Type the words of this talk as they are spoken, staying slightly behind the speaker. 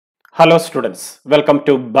Hello students, welcome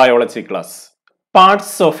to biology class.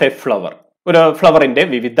 Parts of a flower. ഒരു ഫ്ലവറിന്റെ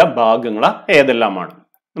വിവിധ ഭാഗങ്ങൾ ഏതെല്ലാമാണ്?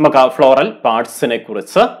 നമുക്ക് ആ ഫ്ലോറൽ പാർട്സിനെ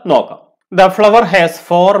കുറിച്ച് നോക്കാം. The flower has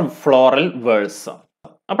 4 floral whorls.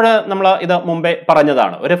 അപ്പോൾ നമ്മൾ ഇത് മുമ്പേ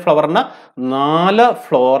പറഞ്ഞതാണ്. ഒരു ഫ്ലവറിന് 4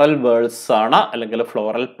 ഫ്ലോറൽ whorls ആണ് അല്ലെങ്കിൽ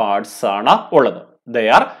ഫ്ലോറൽ പാർട്സ് ആണ് ഉള്ളത്. They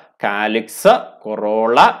are calyx,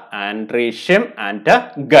 corolla, androecium and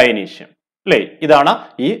gynoecium. അല്ലേ? ഇതാണ്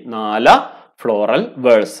ഈ 4 floral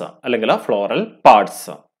whorls അല്ലെങ്കിൽ floral parts.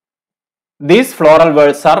 These floral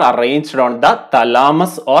whorls are arranged on the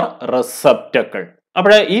thalamus or receptacle.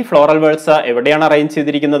 അപ്പോൾ ഈ floral whorls എവിടെയാണ് അറേഞ്ച്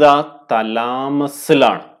ചെയ്തിരിക്കുന്നത്?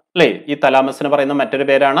 തലാമസിലാണ്. അല്ലേ? ഈ തലാമസിന് പറയുന്ന മറ്റൊരു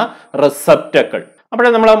പേരാണ് റിസെപ്റ്റക്കിൾ. അപ്പോൾ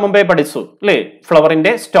നമ്മൾ മുമ്പേ പഠിച്ചു അല്ലേ?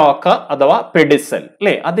 ഫ്ലവറിന്റെ സ്റ്റോക്ക് അഥവാ പെഡിസൽ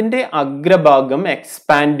അല്ലേ? അതിന്റെ അഗ്രഭാഗം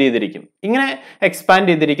എക്സ്പാൻഡ് ചെയ്തിരിക്കും. ഇങ്ങനെ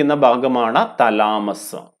എക്സ്പാൻഡ് ചെയ്തിരിക്കുന്ന ഭാഗമാണ്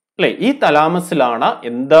തലാമസ്. അല്ലേ? ഈ തലാമസിലാണ്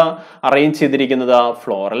എന്താ അറേഞ്ച് ചെയ്തിരിക്കുന്നത്?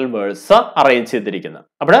 ഫ്ലോറൽ വേൾസ് അറേഞ്ച് ചെയ്തിരിക്കുന്നത്.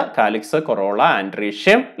 അപ്പോൾ കാലിക്സ്, കൊറോള,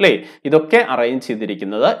 ആൻഡ്രീഷ്യം അല്ലേ? ഇതൊക്കെ അറേഞ്ച്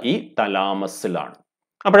ചെയ്തിരിക്കുന്നത് ഈ തലാമസിലാണ്.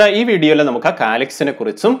 അപ്പോൾ ഈ വീഡിയോയിൽ നമുക്ക് കാലിക്സിനെ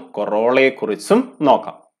കുറിച്ചും കൊറോളയെ കുറിച്ചും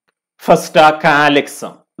നോക്കാം. First calyx.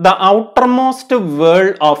 The outermost whorl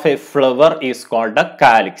of a flower is called a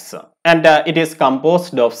calyx and it is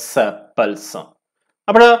composed of sepals.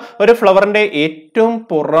 അപ്പോൾ ഒരു ഫ്ലവറിന്റെ ഏറ്റവും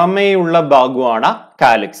പുറമേയുള്ള ഭാഗമാണ്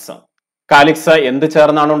കാലിക്സ്. കാലിക്സ് എന്ത്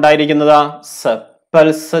ചേർന്നാണ് ഉണ്ടായിരിക്കുന്നത്?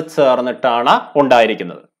 സെപ്പൽസ് ചേർന്നിട്ടാണ്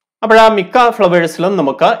ഉണ്ടായിരിക്കുന്നത്. അപ്പോൾ ആ മിക്ക ഫ്ലവേഴ്സിലും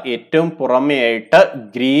നമുക്ക് ഏറ്റവും പുറമേയായിട്ട്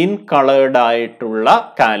ഗ്രീൻ കളേർഡ് ആയിട്ടുള്ള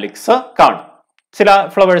കാലിക്സ് കാണും. ചില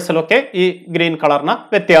ഫ്ലവേഴ്സിലൊക്കെ ഈ ഗ്രീൻ കളറിന്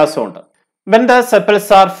വ്യത്യാസമുണ്ട്. When the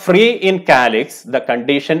sepals are free in calyx, the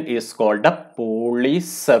condition is called a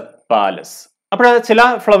polysepalous. അപ്പോൾ ചില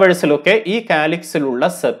ഫ്ലവേഴ്സിലൊക്കെ ഈ കാലിക്സിലുള്ള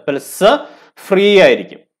സെപ്പൽസ് ഫ്രീ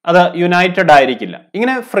ആയിരിക്കും, അത് യുണൈറ്റഡ് ആയിരിക്കില്ല.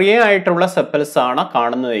 ഇങ്ങനെ ഫ്രീ ആയിട്ടുള്ള സെപ്പൽസ് ആണ്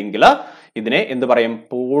കാണുന്നതെങ്കിൽ ഇതിനെ എന്ത് പറയും?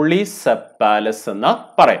 പോളിസെപ്പാലസ് എന്ന്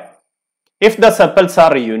പറയും. If the sepals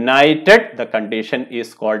are united, the condition is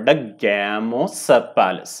called a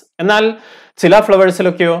gamosepalous. എന്നാൽ ചില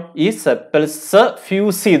ഫ്ലവേഴ്സിലൊക്കെയോ ഈ സെപ്പൽസ്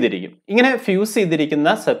ഫ്യൂസ് ചെയ്തിരിക്കും. ഇങ്ങനെ ഫ്യൂസ് ചെയ്തിരിക്കുന്ന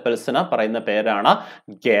സെപ്പൽസിന് പറയുന്ന പേരാണ്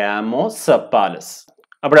ഗാമോസെപ്പാലസ്.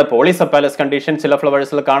 അവിടെ പോളിസെപ്പാലസ് കണ്ടീഷൻ ചില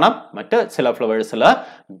ഫ്ലവേഴ്സിൽ കാണാം, മറ്റ് ചില ഫ്ലവേഴ്സിൽ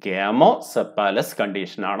ഗാമോസെപ്പാലസ്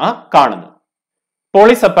കണ്ടീഷൻ ആണ് കാണുന്നത്.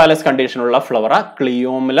 പോളിസെപ്പാലസ് കണ്ടീഷനുള്ള ഫ്ലവർ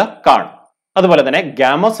ക്ലിയോമില് കാണും. അതുപോലെ തന്നെ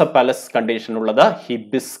ഗാമോസെപ്പാലസ് കണ്ടീഷൻ ഉള്ളത്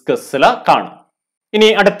ഹിബിസ്കസിൽ കാണും. ഇനി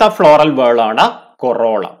അടുത്ത ഫ്ലോറൽ വേൾ ആണ്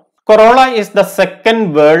corolla. Corolla is the second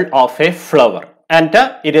വേൾ of A flower and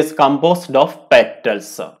it is composed of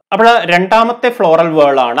petals. അപ്പോൾ രണ്ടാമത്തെ ഫ്ലോറൽ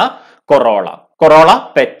വേൾ ആണ് കൊറോള. കൊറോള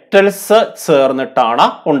പെറ്റൽസ് ചേർന്നിട്ടാണ്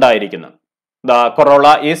ഉണ്ടായിരിക്കുന്നത്. The corolla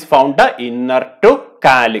is found inner to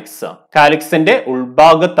calyx. കാലിക്സിന്റെ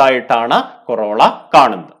ഉൾഭാഗത്തായിട്ടാണ് corolla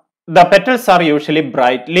കാണുന്നത്. The petals are usually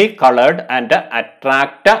brightly colored and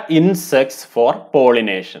attract insects for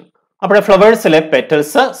pollination. അപ്പോൾ ഫ്ലവേഴ്സിലെ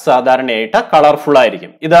petals സാധാരണയായിട്ട് colourful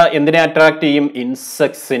ആയിരിക്കും. ഇത് എന്തിനെ അട്രാക്ട് ചെയ്യും?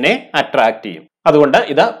 ഇൻസെക്ട്സിനെ അട്രാക്ട് ചെയ്യും. അതുകൊണ്ട്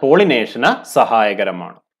ഇത് പോളിനേഷന്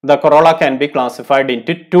സഹായകരമാണ്. The corolla can be classified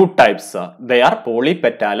into 2 types. They are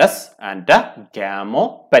polypetalous and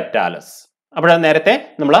gamopetalous. അപ്പോൾ നേരത്തെ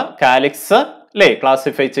നമ്മൾ കാലിക്സ് അല്ലേ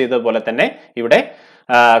ക്ലാസിഫൈ ചെയ്തതുപോലെ തന്നെ ഇവിടെ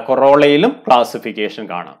കൊറോളയിലും ക്ലാസിഫിക്കേഷൻ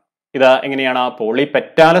കാണാം. ഇത് എങ്ങനെയാണ്?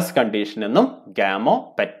 പോളിപെറ്റാലസ് കണ്ടീഷൻ എന്നും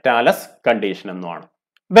ഗാമോപെറ്റാലസ് കണ്ടീഷൻ എന്നുമാണ്.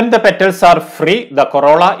 When the petals are free, the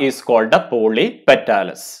corolla is called a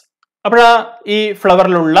polypetalous. അപ്പോൾ ഈ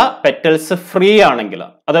ഫ്ലവറിലുള്ള പെറ്റൽസ് ഫ്രീ ആണെങ്കിൽ,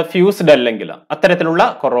 അത് ഫ്യൂസ്ഡ് അല്ലെങ്കിൽ അത്തരത്തിലുള്ള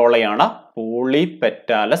കൊറോളയാണ്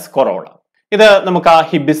പോളിപെറ്റാലസ് കൊറോള. ഇത് നമുക്ക് ആ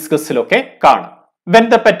ഹിബിസ്കസിലൊക്കെ കാണാം. When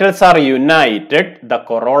the petals are united, the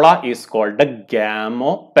corolla is called a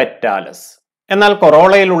gamopetalous. എന്നാൽ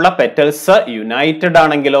കൊറോളയിലുള്ള പെറ്റൽസ് യുണൈറ്റഡ്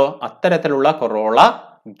ആണെങ്കിലോ അത്തരത്തിലുള്ള കൊറോള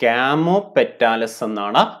ഗാമോപെറ്റാലസ്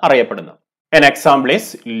എന്നാണ് അറിയപ്പെടുന്നത്. An example is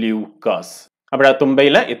Leucas. അവിടെ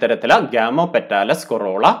തുമ്പയിൽ ഇത്തരത്തില് ഗാമോപെറ്റാലസ്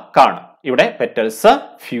കൊറോള കാണാം. ഇവിടെ പെറ്റൽസ്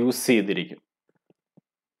ഫ്യൂസ് ചെയ്തിരിക്കും.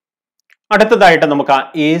 അടുത്തതായിട്ട് നമുക്ക്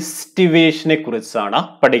ഏസ്റ്റിവേഷനെ കുറിച്ചാണ്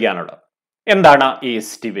പഠിക്കാനുള്ളത്. എന്താണ്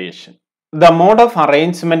ഏസ്റ്റിവേഷൻ? The mode of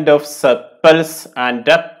arrangement of sepals and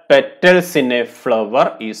petals in a flower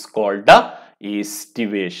is called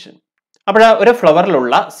ഏസ്റ്റിവേഷൻ. അപ്പോൾ ഒരു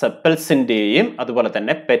ഫ്ലവറിലുള്ള സെപ്പൽസിന്റെയും അതുപോലെ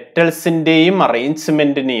തന്നെ പെറ്റൽസിന്റെയും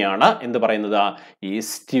അറേഞ്ച്മെന്റിനെയാണ് എന്ത് പറയുന്നത്?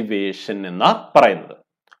 ഏസ്റ്റിവേഷൻ എന്ന് പറയുന്നത്.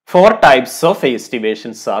 4 types of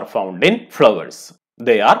éstivations are found in flowers.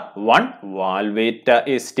 They are 1. Valvate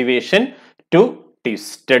estivation, 2.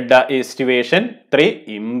 Twisted estivation, 3.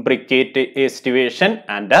 Imbricate estivation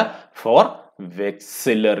and 4.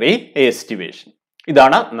 Vexillary estivation.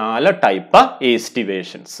 ഇതാണ് 4 type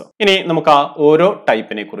ഏസ്റ്റിവേഷൻസ്. ഇനി നമുക്ക് ഓരോ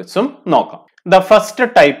ടൈപ്പിനെ കുറിച്ചും നോക്കാം. The first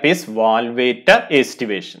type is valvate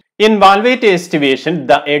estivation. In valvate estivation,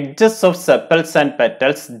 the edges of sepals and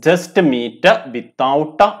petals just meet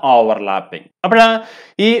without overlapping. അപ്പോൾ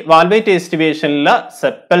ഈ വാൽവേറ്റ് എസ്റ്റിവേഷനിൽ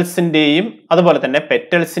സെപ്പൽസിന്റെയും അതുപോലെ തന്നെ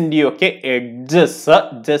പെറ്റൽസിന്റെയും ഒക്കെ എഡ്ജസ്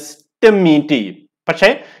ജസ്റ്റ് മീറ്റ് ചെയ്യും. പക്ഷെ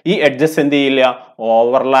ഈ എഡ്ജസ് എന്ത് ചെയ്യില്ല?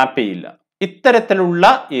 ഓവർലാപ്പ് ചെയ്യില്ല. ഇത്തരത്തിലുള്ള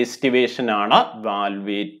എസ്റ്റിവേഷൻ ആണ്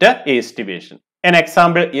വാൽവേറ്റ് എസ്റ്റിവേഷൻ. An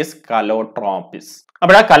example is calotropis.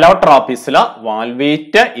 അപ്പോൾ കലോട്രോപ്പിസില്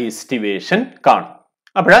വാൽവേറ്റ് എസ്റ്റിവേഷൻ കാണും.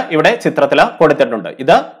 അപ്പോൾ ഇവിടെ ചിത്രത്തിൽ കൊടുത്തിട്ടുണ്ട്.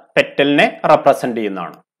 ഇത് പെറ്റലിനെ റെപ്രസെന്റ്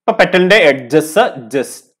ചെയ്യുന്നതാണ്. അപ്പൊ പെറ്റലിന്റെ എഡ്ജസ്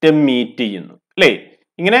ജസ്റ്റ് മീറ്റ് ചെയ്യുന്നു അല്ലേ?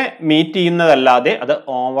 ഇങ്ങനെ മീറ്റ് ചെയ്യുന്നതല്ലാതെ അത്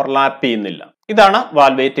ഓവർലാപ്പ് ചെയ്യുന്നില്ല. ഇതാണ്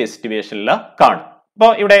വാൽവേറ്റ് എസ്റ്റിവേഷനിൽ കാണും.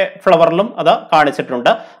 അപ്പോൾ ഇവിടെ ഫ്ലവറിലും അത്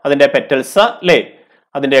കാണിച്ചിട്ടുണ്ട്. അതിന്റെ പെറ്റൽസ് അല്ലേ,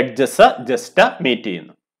 അതിന്റെ എഡ്ജസ് ജസ്റ്റ് മീറ്റ്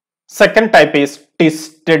ചെയ്യുന്നു. Second type is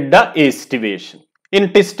twisted estivation. In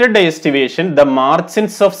twisted estivation, the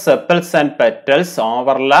margins of sepals and petals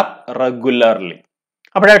overlap regularly.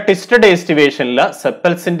 അപ്പോൾ ട്വിസ്റ്റഡ് എസ്റ്റിവേഷനിൽ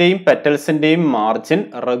സെപ്പൽസിന്റെയും പെറ്റൽസിന്റെയും മാർജിൻ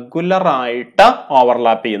റെഗുലർ ആയിട്ട്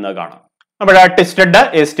ഓവർലാപ്പ് ചെയ്യുന്നത് കാണാം. അപ്പോൾ ട്വിസ്റ്റഡ്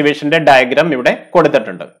എസ്റ്റിവേഷന്റെ ഡയഗ്രാം ഇവിടെ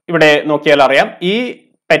കൊടുത്തിട്ടുണ്ട്. ഇവിടെ നോക്കിയാൽ അറിയാം, ഈ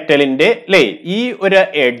പെറ്റലിന്റെ അല്ലേ ഈ ഒരു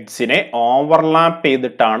എഡ്ജിനെ ഓവർലാപ്പ്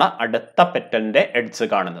ചെയ്തിട്ടാണ് അടുത്ത പെറ്റലിന്റെ എഡ്ജ്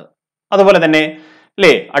കാണുന്നത്. അതുപോലെ തന്നെ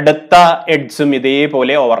അല്ലേ അടുത്ത എഡ്ജും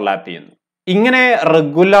ഇതേപോലെ ഓവർലാപ്പ് ചെയ്യുന്നു. ഇങ്ങനെ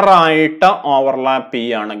റെഗുലർ ആയിട്ട് ഓവർലാപ്പ്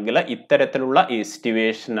ചെയ്യുകയാണെങ്കിൽ ഇത്തരത്തിലുള്ള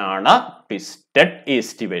എസ്റ്റിവേഷൻ ആണ് ട്വിസ്റ്റഡ്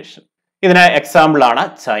എസ്റ്റിവേഷൻ. ഇതിന് എക്സാമ്പിൾ ആണ്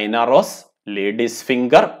China rose, ladies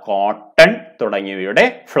finger, cotton തുടങ്ങിയവയുടെ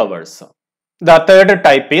flowers. The third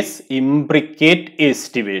type is imbricate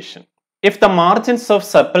എസ്റ്റിവേഷൻ. If the margins of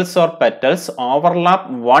sepals or petals overlap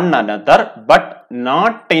one another but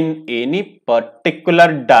not in any particular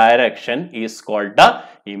direction is called the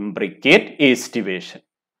imbricate estivation.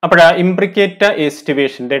 അപ്പോൾ imbricate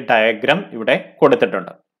എസ്റ്റിവേഷന്റെ diagram ഇവിടെ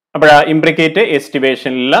കൊടുത്തിട്ടുണ്ട്. അപ്പോൾ imbricate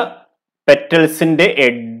എസ്റ്റിവേഷനിൽ പെറ്റൽസിന്റെ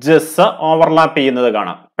edges overlap ചെയ്യുന്നത്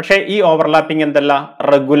കാണാം. പക്ഷേ ഈ overlapping എന്തല്ല?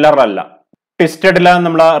 Regular അല്ല. ട്വിസ്റ്റഡില്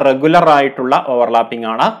നമ്മൾ റെഗുലർ ആയിട്ടുള്ള ഓവർലാപ്പിംഗ്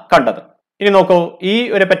ആണ് കണ്ടത്. ഇനി നോക്കൂ, ഈ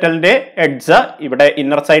ഒരു പെറ്റലിന്റെ എഡ്ജ് ഇവിടെ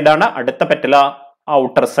ഇന്നർ സൈഡാണ്, അടുത്ത പെറ്റൽ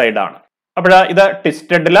ഔട്ടർ സൈഡാണ്. അപ്പോൾ ഇത്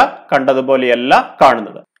ട്വിസ്റ്റഡില് കണ്ടതുപോലെയല്ല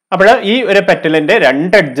കാണുന്നത്. അപ്പോൾ ഈ ഒരു പെറ്റലിന്റെ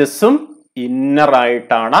രണ്ട് എഡ്ജസും ഇന്നർ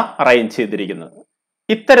ആയിട്ടാണ് അറേഞ്ച് ചെയ്തിരിക്കുന്നത്.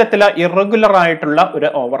 ഇത്തരത്തില് ഇറഗുലർ ആയിട്ടുള്ള ഒരു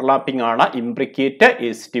ഓവർലാപ്പിംഗ് ആണ് ഇംബ്രിക്കേറ്റ്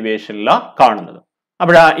എസ്റ്റിവേഷനിൽ കാണുന്നത്.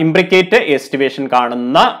 അപ്പോൾ ഇംബ്രിക്കേറ്റ് എസ്റ്റിവേഷൻ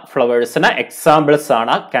കാണുന്ന ഫ്ലവേഴ്സിന് എക്സാമ്പിൾസ്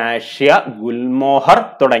ആണ് കാഷ്യ, ഗുൽമോഹർ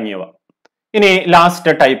തുടങ്ങിയവ. ഇനി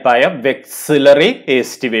ലാസ്റ്റ് ടൈപ്പായ വെക്സിലറി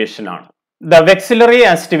എസ്റ്റിവേഷൻ ആണ്. The വെക്സിലറി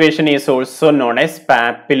എസ്റ്റിവേഷൻ is also known as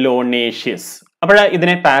പാപ്പിലോനേഷ്യസ്. അപ്പോൾ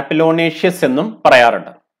ഇതിനെ പാപ്പിലോനേഷ്യസ് എന്നും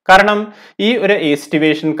പറയാറുണ്ട്. കാരണം ഈ ഒരു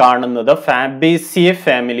എസ്റ്റിവേഷൻ കാണുന്നത് ഫാബേസിയെ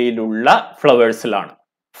ഫാമിലിയിലുള്ള ഫ്ലവേഴ്സിലാണ്.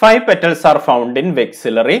 5 petals are found in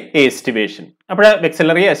vexillary estivation. അപ്പോൾ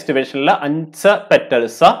വെക്സിലറി എസ്റ്റിവേഷനിൽ 5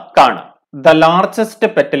 പെറ്റൽസ് കാണാം. The largest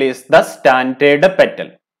petal is the standard petal.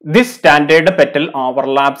 This standard petal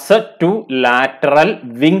overlaps two lateral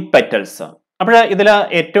wing petals. അപ്പോൾ ഇതിൽ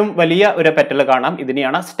ഏറ്റവും വലിയ ഒരു പെറ്റൽ കാണാം.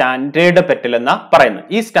 ഇതിനെയാണ് സ്റ്റാൻഡേർഡ് പെറ്റൽ എന്ന് പറയുന്നത്.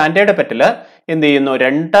 ഈ സ്റ്റാൻഡേർഡ് പെറ്റൽ എന്ത് ചെയ്യുന്നു?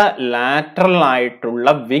 2 ലാറ്ററൽ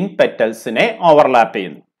ആയിട്ടുള്ള വിങ് പെറ്റൽസിനെ ഓവർലാപ്പ്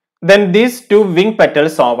ചെയ്യുന്നു. Then these 2 wing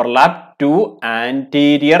petals overlap 2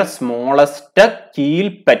 anterior smallest keel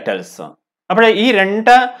petals. അപ്പോൾ ഈ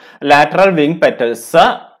 2 ലാറ്ററൽ വിങ് പെറ്റൽസ്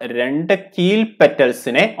 2 കീൽ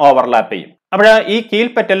പെറ്റൽസിനെ ഓവർലാപ്പ് ചെയ്യും. അപ്പോൾ ഈ കീൽ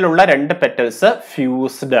പെറ്റലിലുള്ള 2 പെറ്റൽസ്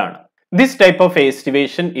ഫ്യൂസ്ഡ് ആണ്. This type of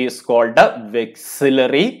എസ്റ്റിവേഷൻ is called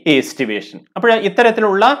വെക്സിലറി എസ്റ്റിവേഷൻ. അപ്പോൾ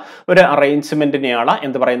ഇത്തരത്തിലുള്ള ഒരു അറേഞ്ച്മെന്റിനെയാണ്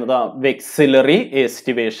എന്ത് പറയുന്നത്? വെക്സിലറി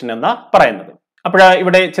എസ്റ്റിവേഷൻ എന്ന് പറയുന്നത്. അപ്പോൾ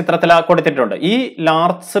ഇവിടെ ചിത്രത്തിൽ കൊടുത്തിട്ടുണ്ട്, ഈ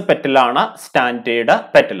ലാർജ് പെറ്റലാണ് സ്റ്റാൻഡേർഡ്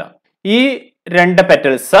പെറ്റൽ. ഈ 2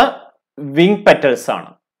 പെറ്റൽസ് വിങ് പെറ്റൽസ് ആണ്.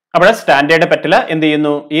 അപ്പോൾ സ്റ്റാൻഡേർഡ് പെറ്റൽ എന്ത്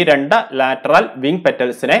ചെയ്യുന്നു? ഈ 2 ലാറ്ററൽ വിങ്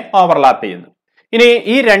പെറ്റൽസിനെ ഓവർലാപ്പ് ചെയ്യുന്നു. ഇനി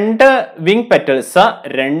ഈ 2 വിങ് പെറ്റൽസ്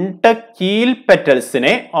 2 കീൽ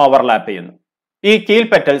പെറ്റൽസിനെ ഓവർലാപ്പ് ചെയ്യുന്നു. ഈ കീൽ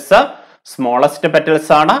പെറ്റൽസ് സ്മോളസ്റ്റ്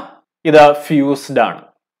പെറ്റൽസ് ആണ്, ഇത് ഫ്യൂസ്ഡ് ആണ്.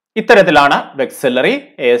 ഇത്തരത്തിലാണ് വെക്സിലറി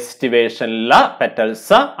എസ്റ്റിവേഷനിലെ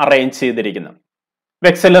പെറ്റൽസ് അറേഞ്ച് ചെയ്തിരിക്കുന്നത്.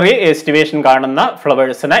 വെക്സിലറി എസ്റ്റിവേഷൻ കാണുന്ന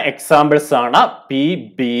ഫ്ലവേഴ്സിന് എക്സാമ്പിൾസ് ആണ് പീ,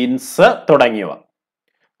 ബീൻസ് തുടങ്ങിയവ.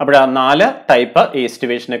 അപ്പോൾ 4 ടൈപ്പ്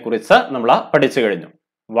എസ്റ്റിവേഷനെ കുറിച്ച് നമ്മൾ പഠിച്ചു കഴിഞ്ഞു.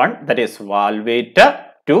 1 ദാറ്റ് ഈസ് വാൽവേറ്റ്,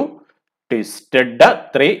 2 ട്വിസ്റ്റഡ്,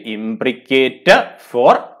 3 ഇംബ്രിക്കേറ്റ്,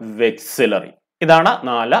 4 വെക്സിലറി. ഇതാണ്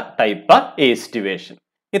 4 ടൈപ്പ് എസ്റ്റിവേഷൻ.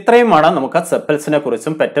 ഇത്രയുമാണ് നമുക്ക് സെപ്പൽസിനെ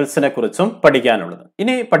കുറിച്ചും പെറ്റൽസിനെ കുറിച്ചും പഠിക്കാനുള്ളത്.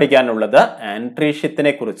 ഇനി പഠിക്കാനുള്ളത്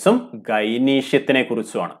ആൻട്രീഷ്യത്തിനെ കുറിച്ചും ഗൈനീഷ്യത്തിനെ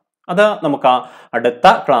കുറിച്ചുമാണ്. അത് നമുക്ക് അടുത്ത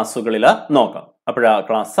ക്ലാസ്സുകളിൽ നോക്കാം. അപ്പോൾ ആ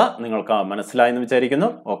ക്ലാസ് നിങ്ങൾക്ക് മനസ്സിലായെന്ന് വിചാരിക്കുന്നു.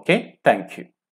 Okay, thank you.